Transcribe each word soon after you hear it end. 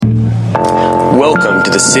Welcome to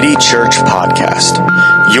the City Church Podcast,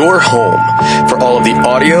 your home for all of the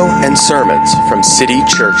audio and sermons from City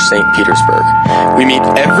Church St. Petersburg. We meet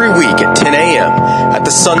every week at 10 a.m. at the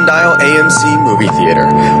Sundial AMC Movie Theater,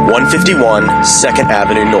 151 2nd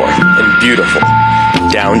Avenue North in beautiful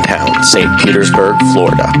downtown St. Petersburg,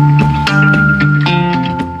 Florida.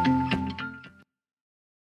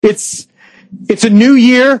 It's a new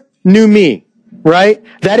year, new me. Right?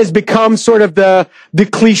 That has become sort of the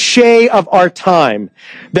cliche of our time.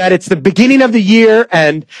 That it's the beginning of the year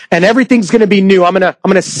and everything's gonna be new. I'm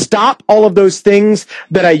gonna stop all of those things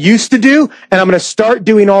that I used to do, and I'm gonna start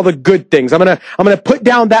doing all the good things. I'm gonna put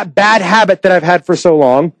down that bad habit that I've had for so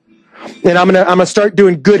long. And I'm gonna start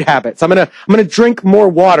doing good habits. I'm gonna drink more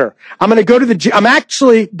water. I'm gonna go to the gym. I'm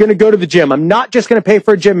actually gonna go to the gym. I'm not just gonna pay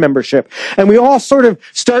for a gym membership. And we all sort of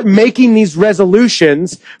start making these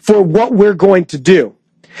resolutions for what we're going to do.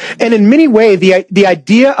 And in many ways, the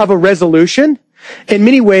idea of a resolution, in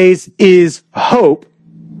many ways, is hope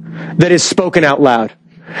that is spoken out loud.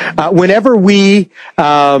 Whenever we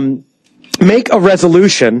make a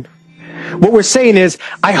resolution, what we're saying is,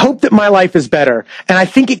 I hope that my life is better, and I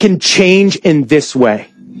think it can change in this way.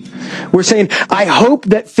 We're saying, I hope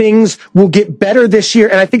that things will get better this year,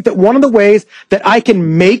 and I think that one of the ways that I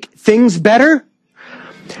can make things better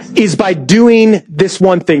is by doing this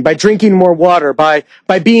one thing, by drinking more water, by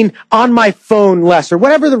being on my phone less, or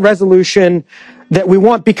whatever the resolution that we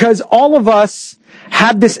want, because all of us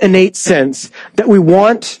have this innate sense that we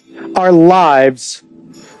want our lives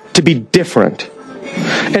to be different.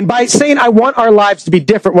 And by saying I want our lives to be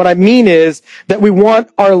different, what I mean is that we want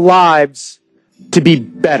our lives to be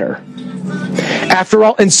better. After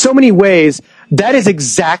all, in so many ways, that is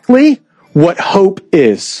exactly what hope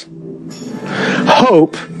is.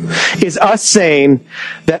 Hope is us saying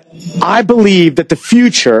that I believe that the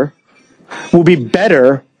future will be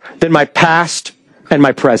better than my past and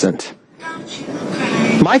my present.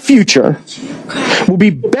 My future will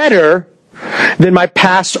be better than my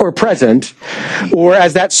past or present, or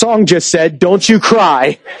as that song just said, don't you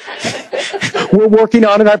cry. We're working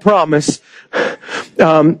on it, I promise.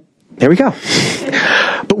 There we go.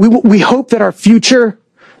 But we hope that our future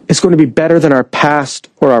is going to be better than our past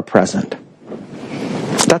or our present.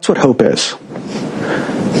 That's what hope is.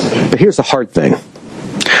 But here's the hard thing.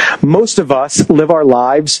 Most of us live our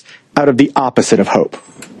lives out of the opposite of hope.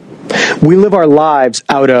 We live our lives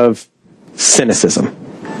out of cynicism.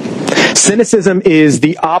 Cynicism is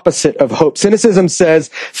the opposite of hope. Cynicism says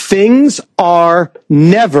things are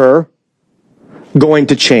never going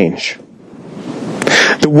to change.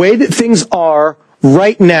 The way that things are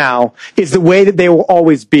right now is the way that they will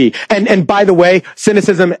always be. And by the way,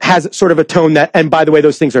 cynicism has sort of a tone that, and by the way,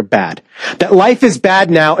 those things are bad. That life is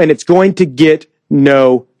bad now and it's going to get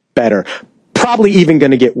no better. Probably even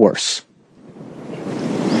going to get worse.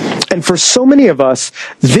 And for so many of us,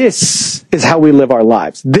 this is how we live our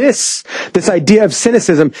lives. This idea of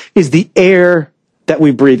cynicism is the air that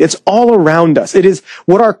we breathe. It's all around us. It is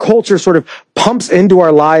what our culture sort of pumps into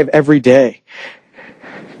our life every day.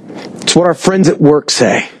 It's what our friends at work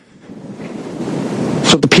say.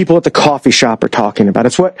 It's what the people at the coffee shop are talking about.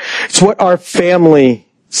 It's what our family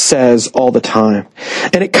says all the time.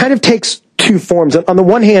 And it kind of takes two forms. On the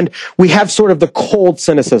one hand, we have sort of the cold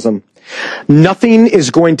cynicism. Nothing is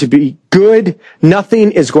going to be good.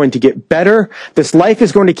 Nothing is going to get better. This life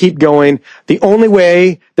is going to keep going. The only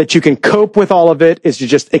way that you can cope with all of it is to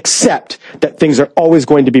just accept that things are always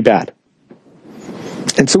going to be bad.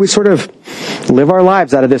 And so we sort of live our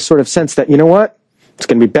lives out of this sort of sense that, you know what? It's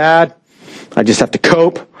going to be bad. I just have to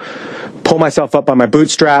cope, pull myself up by my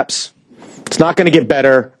bootstraps. It's not going to get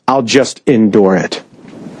better. I'll just endure it.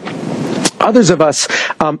 Others of us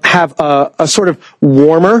have a sort of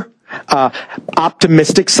warmer,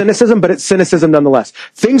 optimistic cynicism, but it's cynicism nonetheless.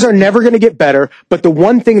 Things are never going to get better, but the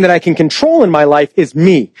one thing that I can control in my life is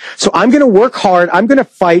me. So I'm going to work hard. I'm going to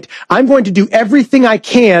fight. I'm going to do everything I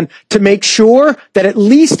can to make sure that at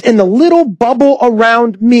least in the little bubble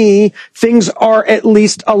around me, things are at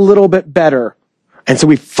least a little bit better. And so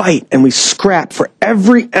we fight and we scrap for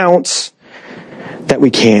every ounce that we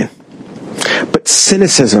can. But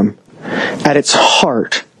cynicism, at its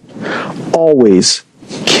heart, always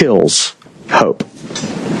kills hope.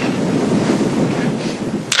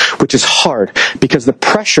 Which is hard because the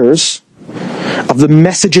pressures of the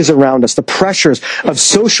messages around us, the pressures of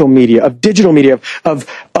social media, of digital media, of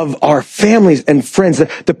our families and friends,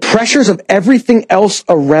 the pressures of everything else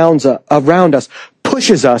around us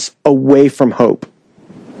pushes us away from hope.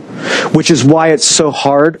 Which is why it's so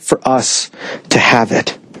hard for us to have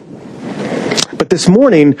it. But this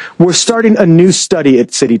morning, we're starting a new study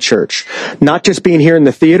at City Church. Not just being here in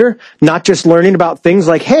the theater, not just learning about things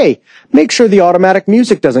like, hey, make sure the automatic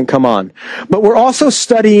music doesn't come on. But we're also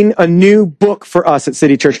studying a new book for us at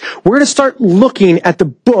City Church. We're going to start looking at the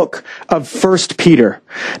book of 1 Peter.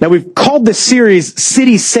 Now, we've called this series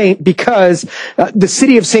City Saint because the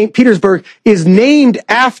city of St. Petersburg is named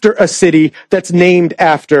after a city that's named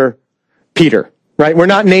after Peter. Right? We're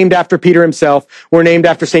not named after Peter himself. We're named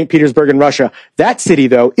after St. Petersburg in Russia. That city,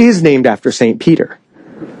 though, is named after St. Peter.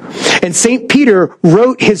 And St. Peter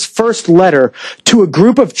wrote his first letter to a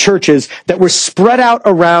group of churches that were spread out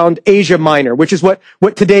around Asia Minor, which is what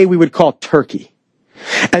today we would call Turkey.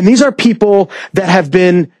 And these are people that have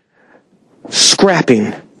been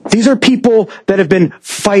scrapping. These are people that have been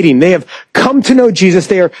fighting. They have come to know Jesus.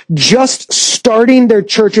 They are just starting their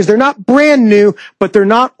churches. They're not brand new, but they're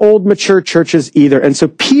not old, mature churches either. And so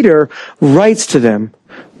Peter writes to them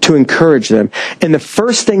to encourage them. And the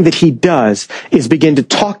first thing that he does is begin to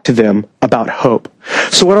talk to them about hope.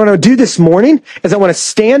 So what I want to do this morning is I want to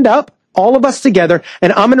stand up, all of us together,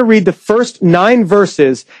 and I'm going to read the first 9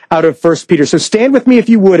 verses out of 1 Peter. So stand with me if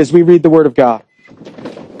you would as we read the Word of God.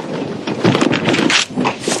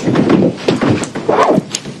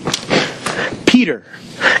 Peter,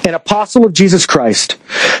 an apostle of Jesus Christ,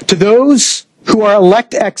 to those who are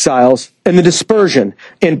elect exiles in the dispersion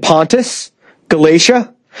in Pontus,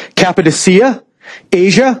 Galatia, Cappadocia,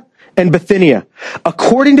 Asia, and Bithynia,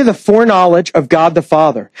 according to the foreknowledge of God the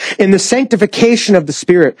Father, in the sanctification of the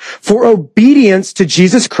Spirit, for obedience to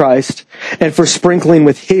Jesus Christ, and for sprinkling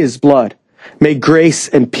with His blood. May grace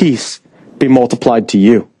and peace be multiplied to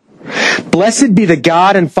you. Blessed be the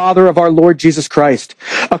God and Father of our Lord Jesus Christ.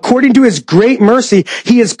 According to His great mercy,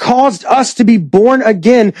 He has caused us to be born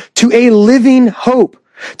again to a living hope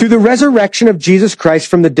through the resurrection of Jesus Christ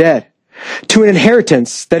from the dead, to an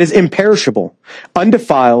inheritance that is imperishable,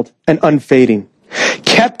 undefiled, and unfading,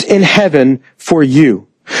 kept in heaven for you,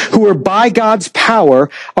 who are by God's power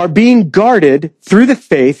are being guarded through the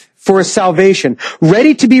faith for a salvation,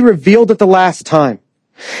 ready to be revealed at the last time.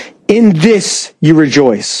 In this you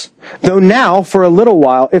rejoice, though now, for a little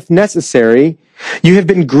while, if necessary, you have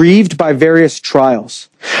been grieved by various trials,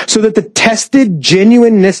 so that the tested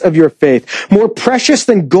genuineness of your faith, more precious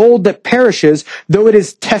than gold that perishes, though it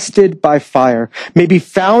is tested by fire, may be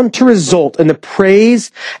found to result in the praise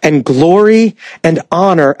and glory and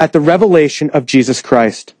honor at the revelation of Jesus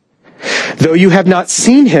Christ. Though you have not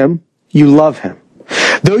seen Him, you love Him.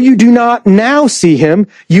 Though you do not now see Him,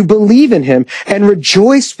 you believe in Him and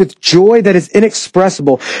rejoice with joy that is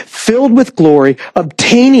inexpressible, filled with glory,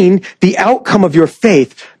 obtaining the outcome of your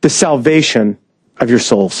faith, the salvation of your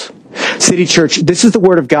souls. City Church, this is the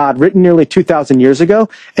Word of God written nearly 2,000 years ago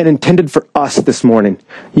and intended for us this morning.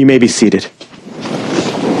 You may be seated.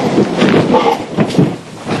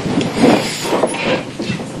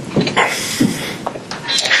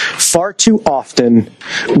 Far too often,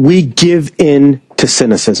 we give in to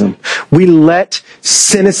cynicism. We let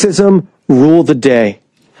cynicism rule the day.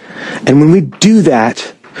 And when we do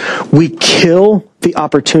that, we kill the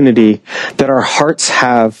opportunity that our hearts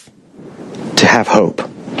have to have hope.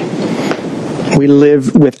 We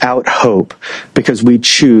live without hope because we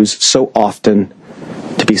choose so often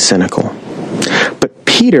to be cynical. But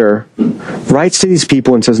Peter writes to these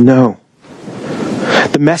people and says, no.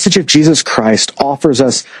 The message of Jesus Christ offers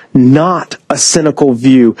us not a cynical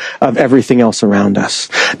view of everything else around us,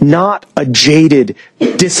 not a jaded,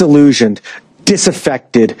 disillusioned,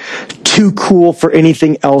 disaffected, too cool for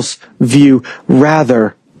anything else view,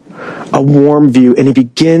 rather a warm view. And he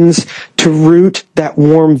begins to root that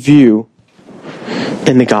warm view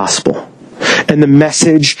in the gospel and the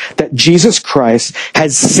message that Jesus Christ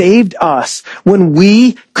has saved us when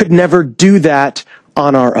we could never do that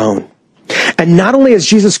on our own. And not only has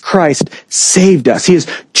Jesus Christ saved us, He has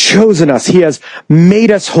chosen us, He has made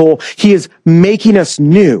us whole, He is making us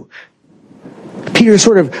new. Peter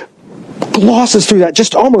sort of glosses through that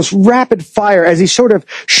just almost rapid fire as he sort of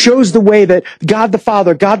shows the way that God the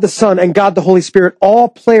Father, God the Son, and God the Holy Spirit all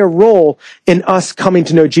play a role in us coming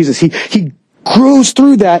to know Jesus. He grows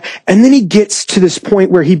through that, and then he gets to this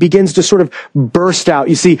point where he begins to sort of burst out.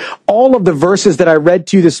 You see, all of the verses that I read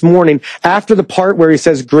to you this morning, after the part where he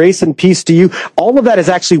says, grace and peace to you, all of that is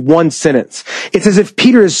actually one sentence. It's as if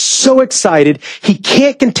Peter is so excited, he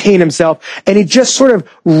can't contain himself, and he just sort of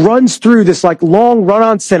runs through this like long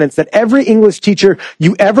run-on sentence that every English teacher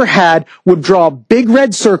you ever had would draw a big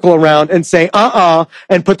red circle around and say,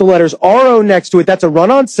 and put the letters R-O next to it. That's a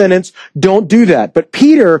run-on sentence. Don't do that. But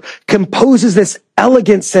Peter composes this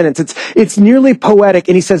elegant sentence. It's nearly poetic.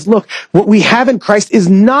 And he says, look, what we have in Christ is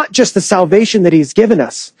not just the salvation that he's given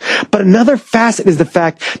us, but another facet is the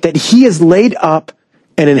fact that he has laid up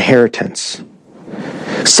an inheritance.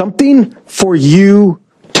 Something for you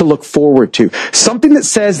to look forward to. Something that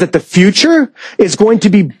says that the future is going to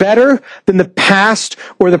be better than the past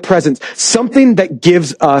or the present. Something that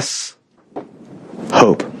gives us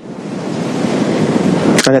hope.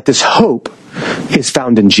 And that this hope is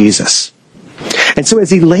found in Jesus. And so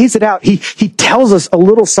as he lays it out, he tells us a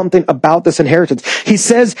little something about this inheritance. He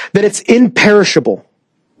says that it's imperishable,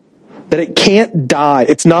 that it can't die,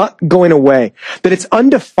 it's not going away, that it's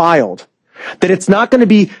undefiled, that it's not going to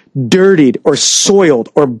be dirtied or soiled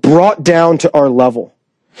or brought down to our level.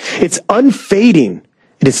 It's unfading,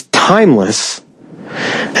 it is timeless,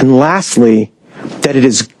 and lastly, that it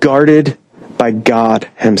is guarded by God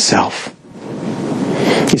himself.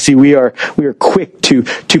 You see, we are quick to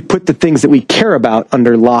put the things that we care about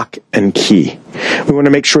under lock and key. We want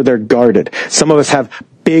to make sure they're guarded. Some of us have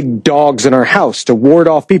big dogs in our house to ward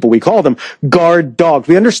off people. We call them guard dogs.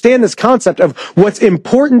 We understand this concept of what's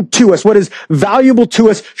important to us, what is valuable to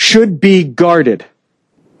us should be guarded.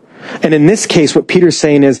 And in this case, what Peter's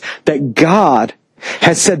saying is that God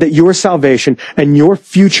has said that your salvation and your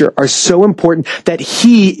future are so important that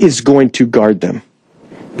he is going to guard them.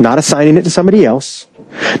 Not assigning it to somebody else.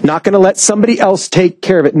 Not going to let somebody else take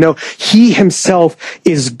care of it. No, he himself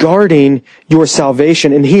is guarding your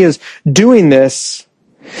salvation. And he is doing this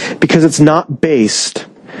because it's not based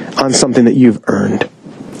on something that you've earned.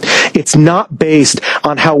 It's not based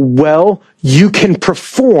on how well you can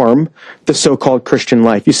perform the so-called Christian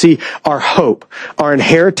life. You see, our hope, our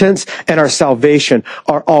inheritance, and our salvation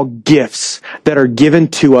are all gifts that are given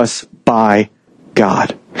to us by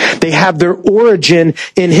God. They have their origin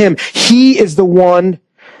in him. He is the one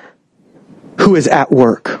who is at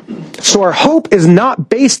work. So our hope is not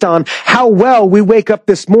based on how well we wake up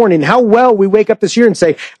this morning, how well we wake up this year and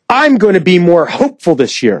say, I'm going to be more hopeful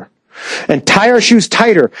this year, and tie our shoes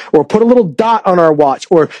tighter, or put a little dot on our watch,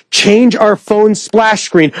 or change our phone splash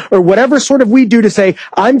screen, or whatever sort of we do to say,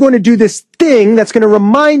 I'm going to do this thing that's going to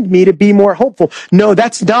remind me to be more hopeful. No,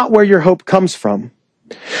 that's not where your hope comes from.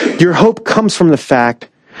 Your hope comes from the fact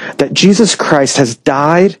that Jesus Christ has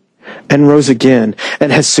died and rose again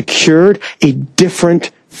and has secured a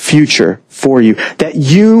different future for you. That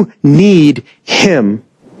you need him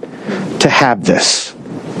to have this.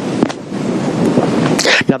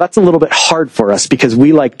 Now that's a little bit hard for us because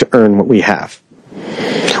we like to earn what we have.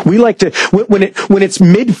 We like to, when it's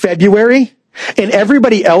mid-February and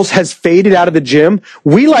everybody else has faded out of the gym,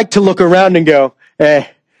 we like to look around and go,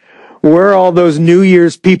 where are all those New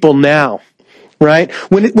Year's people now? Right?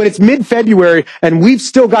 When it's mid-February and we've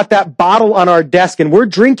still got that bottle on our desk and we're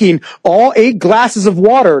drinking all 8 glasses of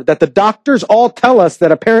water that the doctors all tell us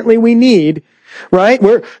that apparently we need, right?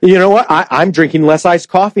 You know what? I'm drinking less iced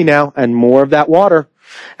coffee now and more of that water.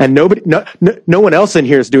 And no one else in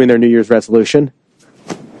here is doing their New Year's resolution.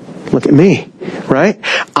 Look at me, right?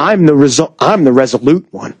 I'm the resolute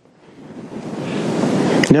one.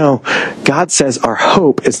 No, God says our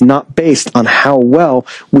hope is not based on how well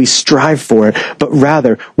we strive for it, but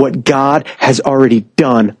rather what God has already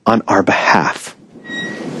done on our behalf.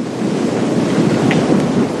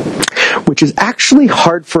 Which is actually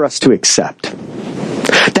hard for us to accept.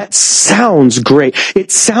 That sounds great. It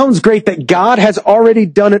sounds great that God has already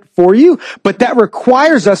done it for you, but that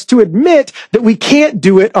requires us to admit that we can't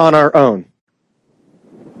do it on our own.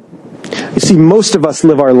 You see, most of us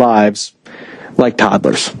live our lives like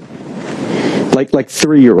toddlers, like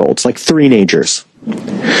 3-year-olds, like three-nagers,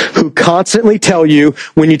 who constantly tell you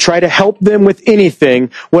when you try to help them with anything,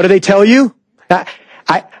 what do they tell you?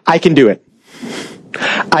 I can do it.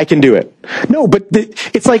 I can do it. No, but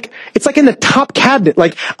it's like in the top cabinet.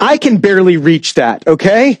 Like, I can barely reach that,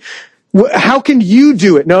 okay? How can you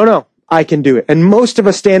do it? No, I can do it. And most of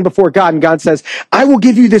us stand before God and God says, I will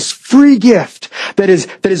give you this free gift that is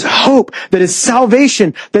hope, that is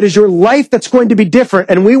salvation, that is your life that's going to be different.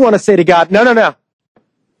 And we want to say to God, no.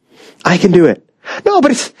 I can do it. No,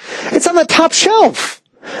 but it's on the top shelf.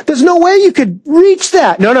 There's no way you could reach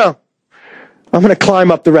that. No. I'm going to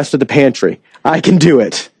climb up the rest of the pantry. I can do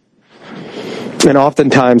it. And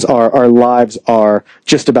oftentimes our lives are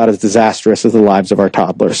just about as disastrous as the lives of our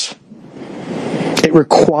toddlers. It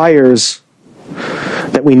requires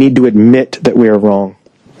that we need to admit that we are wrong.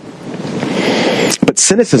 But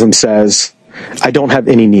cynicism says, I don't have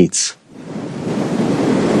any needs.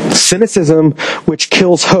 Cynicism, which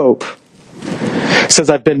kills hope, says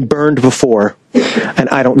I've been burned before and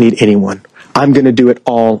I don't need anyone. I'm going to do it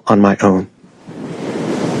all on my own.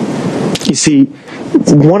 You see,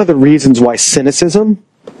 one of the reasons why cynicism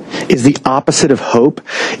is the opposite of hope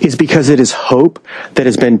is because it is hope that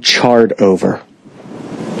has been charred over.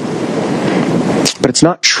 But it's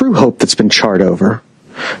not true hope that's been charred over.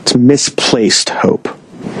 It's misplaced hope.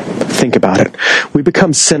 Think about it. We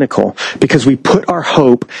become cynical because we put our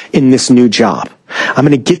hope in this new job. I'm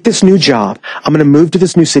going to get this new job. I'm going to move to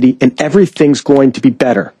this new city and everything's going to be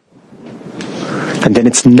better. And then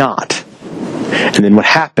it's not. And then what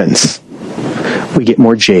happens? We get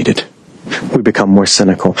more jaded. We become more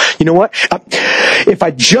cynical. You know what? If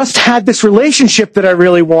I just had this relationship that I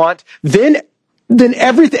really want, then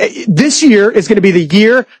everything, this year is going to be the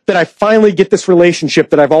year that I finally get this relationship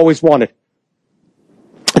that I've always wanted.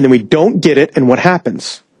 And then we don't get it, and what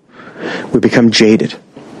happens? We become jaded.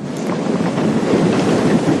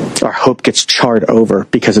 Our hope gets charred over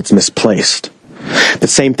because it's misplaced. The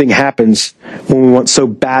same thing happens when we want so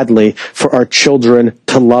badly for our children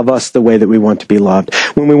to love us the way that we want to be loved.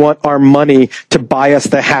 When we want our money to buy us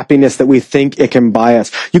the happiness that we think it can buy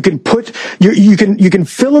us. You can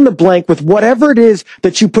fill in the blank with whatever it is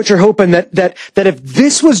that you put your hope in, that if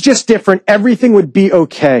this was just different, everything would be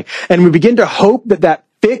okay. And we begin to hope that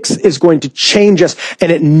fix is going to change us,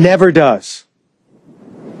 and it never does.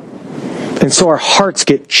 And so our hearts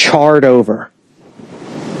get charred over.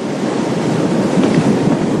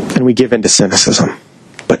 And we give in to cynicism.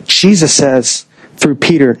 But Jesus says through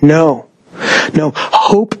Peter, no,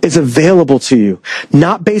 hope is available to you.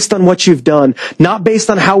 Not based on what you've done, not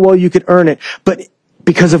based on how well you could earn it, but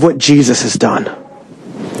because of what Jesus has done.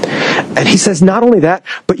 And he says not only that,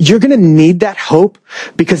 but you're going to need that hope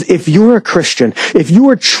because if you're a Christian, if you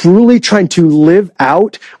are truly trying to live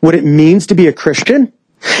out what it means to be a Christian,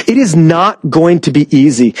 it is not going to be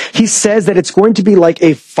easy. He says that it's going to be like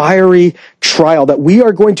a fiery trial, that we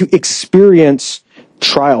are going to experience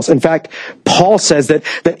trials. In fact, Paul says that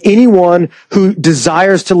anyone who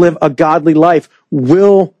desires to live a godly life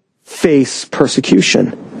will face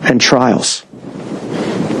persecution and trials.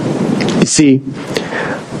 You see,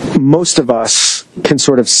 most of us can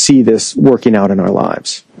sort of see this working out in our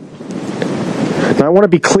lives. Now, I want to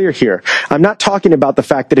be clear here. I'm not talking about the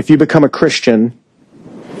fact that if you become a Christian,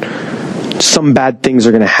 some bad things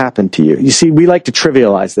are going to happen to you. You see, we like to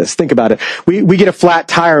trivialize this. Think about it. We get a flat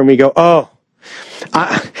tire and we go, oh,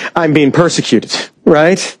 I'm being persecuted,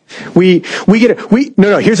 right?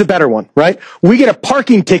 Here's a better one, right? We get a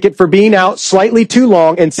parking ticket for being out slightly too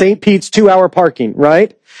long in St. Pete's 2-hour parking,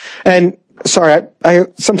 right? And sorry, I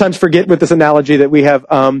sometimes forget with this analogy that we have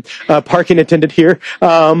a parking attendant here.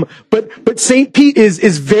 But St. Pete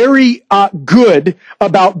is very good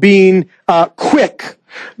about being quick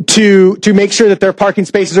to make sure that their parking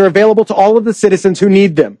spaces are available to all of the citizens who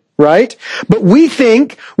need them, right? But we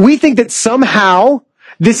think that somehow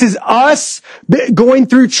this is us going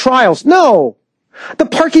through trials. No. The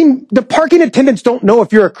parking attendants don't know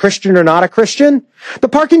if you're a Christian or not a Christian. The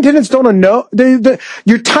parking attendants don't know.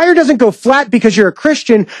 Your tire doesn't go flat because you're a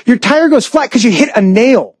Christian. Your tire goes flat because you hit a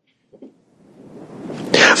nail.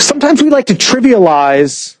 Sometimes we like to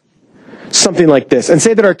trivialize something like this and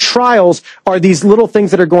say that our trials are these little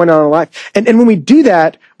things that are going on in our life. And when we do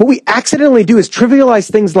that, what we accidentally do is trivialize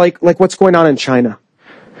things like what's going on in China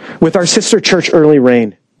with our sister church Early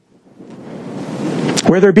Rain,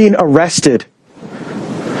 where they're being arrested.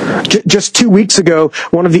 Just 2 weeks ago,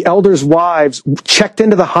 one of the elders' wives checked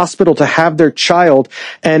into the hospital to have their child,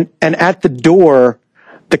 and at the door,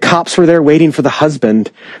 the cops were there waiting for the husband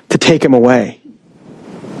to take him away.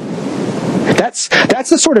 That's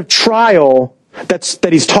the sort of trial that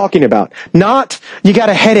he's talking about. Not, you got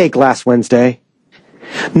a headache last Wednesday.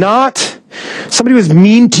 Not, somebody was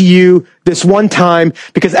mean to you this one time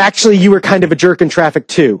because actually you were kind of a jerk in traffic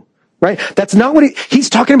too. Right? That's not what he's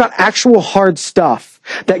talking about. Actual hard stuff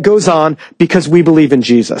that goes on because we believe in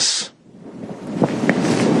Jesus.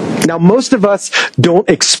 Now, most of us don't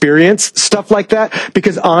experience stuff like that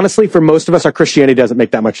because honestly, for most of us, our Christianity doesn't make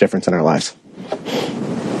that much difference in our lives.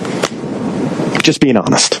 Just being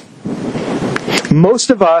honest. Most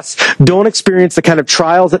of us don't experience the kind of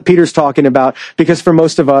trials that Peter's talking about because for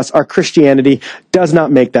most of us, our Christianity does not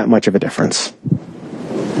make that much of a difference.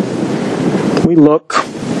 We look,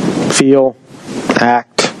 feel,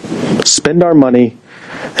 act, spend our money,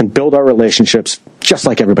 and build our relationships just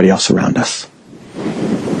like everybody else around us.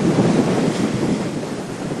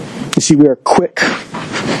 You see, we are quick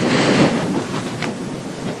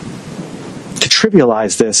to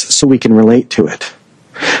trivialize this so we can relate to it.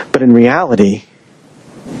 But in reality,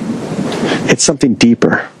 it's something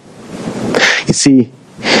deeper. You see,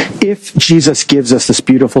 if Jesus gives us this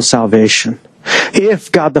beautiful salvation,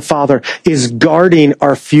 if God the Father is guarding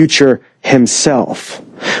our future himself,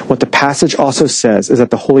 what the passage also says is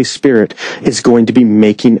that the Holy Spirit is going to be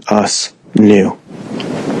making us new.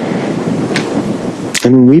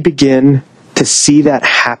 And when we begin to see that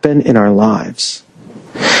happen in our lives,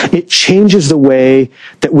 it changes the way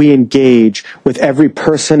that we engage with every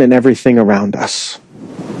person and everything around us.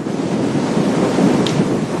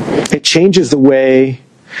 It changes the way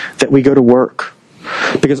that we go to work.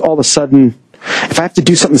 Because all of a sudden, if I have to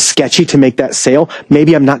do something sketchy to make that sale,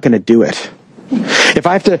 maybe I'm not going to do it. If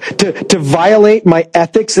I have to violate my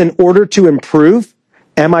ethics in order to improve,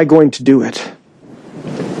 am I going to do it?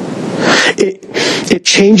 It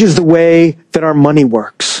changes the way that our money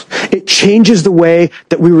works. It changes the way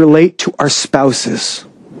that we relate to our spouses.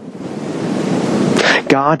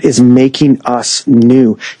 God is making us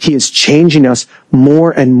new. He is changing us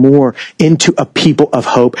more and more into a people of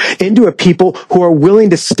hope, into a people who are willing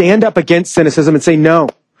to stand up against cynicism and say, no,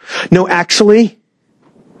 actually,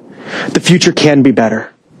 the future can be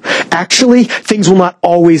better. Actually, things will not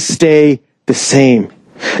always stay the same.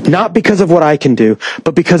 Not because of what I can do,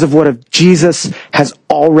 but because of what Jesus has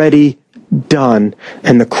already done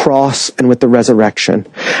in the cross and with the resurrection.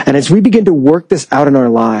 And as we begin to work this out in our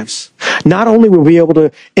lives, not only will we be able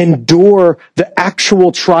to endure the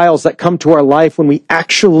actual trials that come to our life when we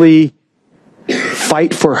actually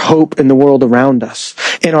fight for hope in the world around us,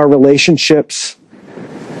 in our relationships,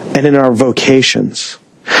 and in our vocations,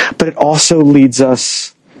 but it also leads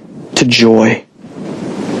us to joy.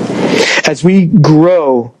 As we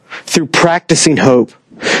grow through practicing hope,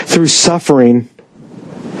 through suffering,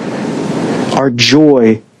 our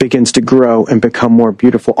joy begins to grow and become more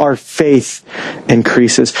beautiful. Our faith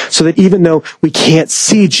increases so that even though we can't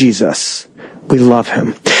see Jesus, we love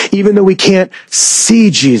him. Even though we can't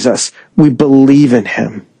see Jesus, we believe in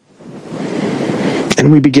him.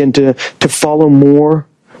 And we begin to follow more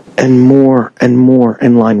and more and more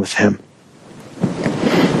in line with him.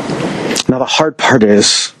 Now the hard part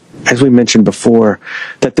is, as we mentioned before,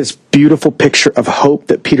 that this beautiful picture of hope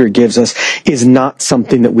that Peter gives us is not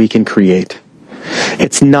something that we can create.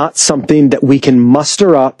 It's not something that we can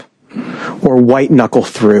muster up or white knuckle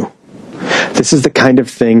through. This is the kind of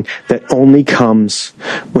thing that only comes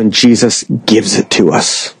when Jesus gives it to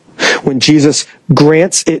us. When Jesus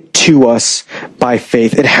grants it to us by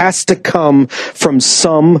faith. It has to come from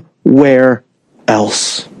somewhere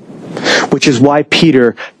else. Which is why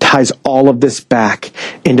Peter ties all of this back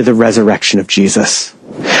into the resurrection of Jesus.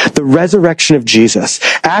 The resurrection of Jesus.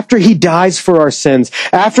 After he dies for our sins,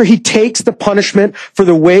 after he takes the punishment for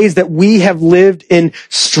the ways that we have lived in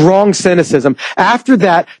strong cynicism, after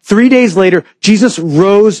that, 3 days later, Jesus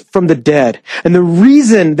rose from the dead. And the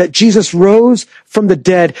reason that Jesus rose from the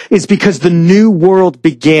dead is because the new world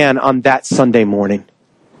began on that Sunday morning.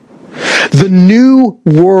 The new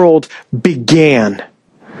world began,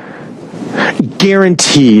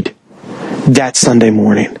 guaranteed, that Sunday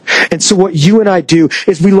morning. And so what you and I do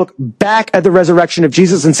is we look back at the resurrection of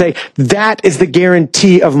Jesus and say, that is the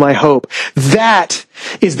guarantee of my hope. That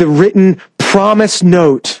is the written promise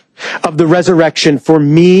note of the resurrection for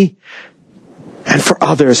me and for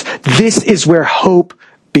others. This is where hope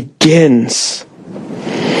begins.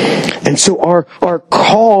 And so our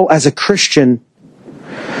call as a Christian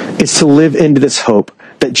is to live into this hope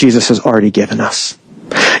that Jesus has already given us.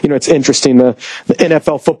 You know, it's interesting. The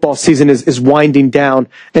NFL football season is winding down,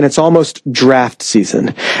 and it's almost draft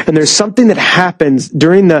season. And there's something that happens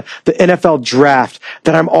during the NFL draft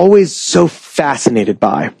that I'm always so fascinated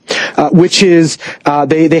by, which is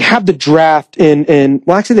they have the draft in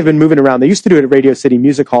well, actually they've been moving around. They used to do it at Radio City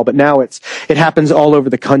Music Hall, but now it happens all over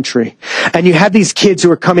the country. And you have these kids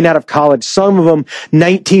who are coming out of college, some of them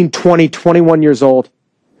 19, 20, 21 years old.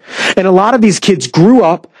 And a lot of these kids grew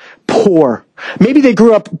up poor. Maybe they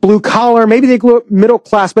grew up blue collar, maybe they grew up middle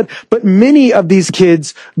class, but many of these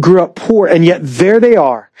kids grew up poor, and yet there they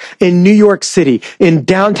are in New York City, in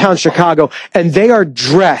downtown Chicago, and they are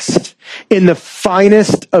dressed in the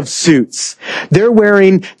finest of suits. They're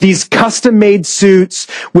wearing these custom-made suits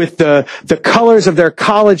with the colors of their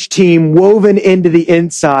college team woven into the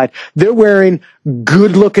inside. They're wearing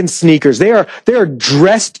good-looking sneakers. They are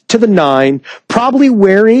dressed to the nine, probably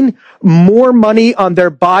wearing more money on their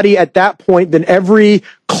body at that point than every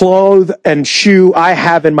clothes and shoe I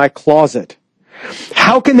have in my closet.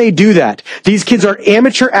 How can they do that? These kids are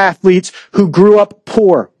amateur athletes who grew up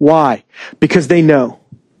poor. Why? Because they know.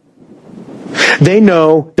 They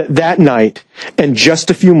know that night, in just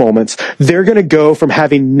a few moments, they're going to go from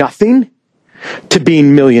having nothing to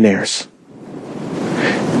being millionaires.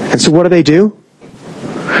 And so what do?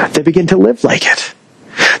 They begin to live like it.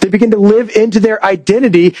 They begin to live into their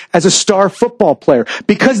identity as a star football player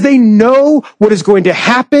because they know what is going to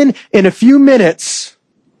happen in a few minutes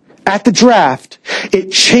at the draft.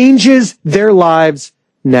 It changes their lives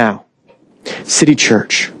now. City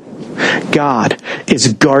Church, God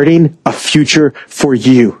is guarding a future for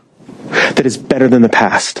you that is better than the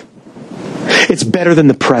past. It's better than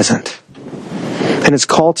the present. And his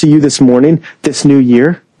call to you this morning, this new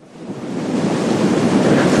year,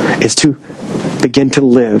 is to begin to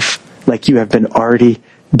live like you have been already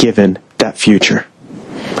given that future.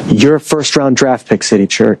 You're a first-round draft pick, City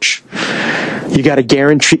Church. You got a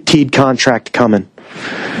guaranteed contract coming.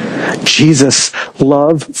 Jesus'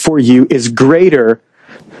 love for you is greater,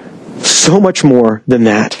 so much more than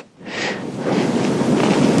that.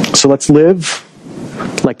 So let's live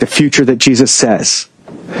like the future that Jesus says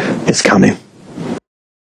is coming.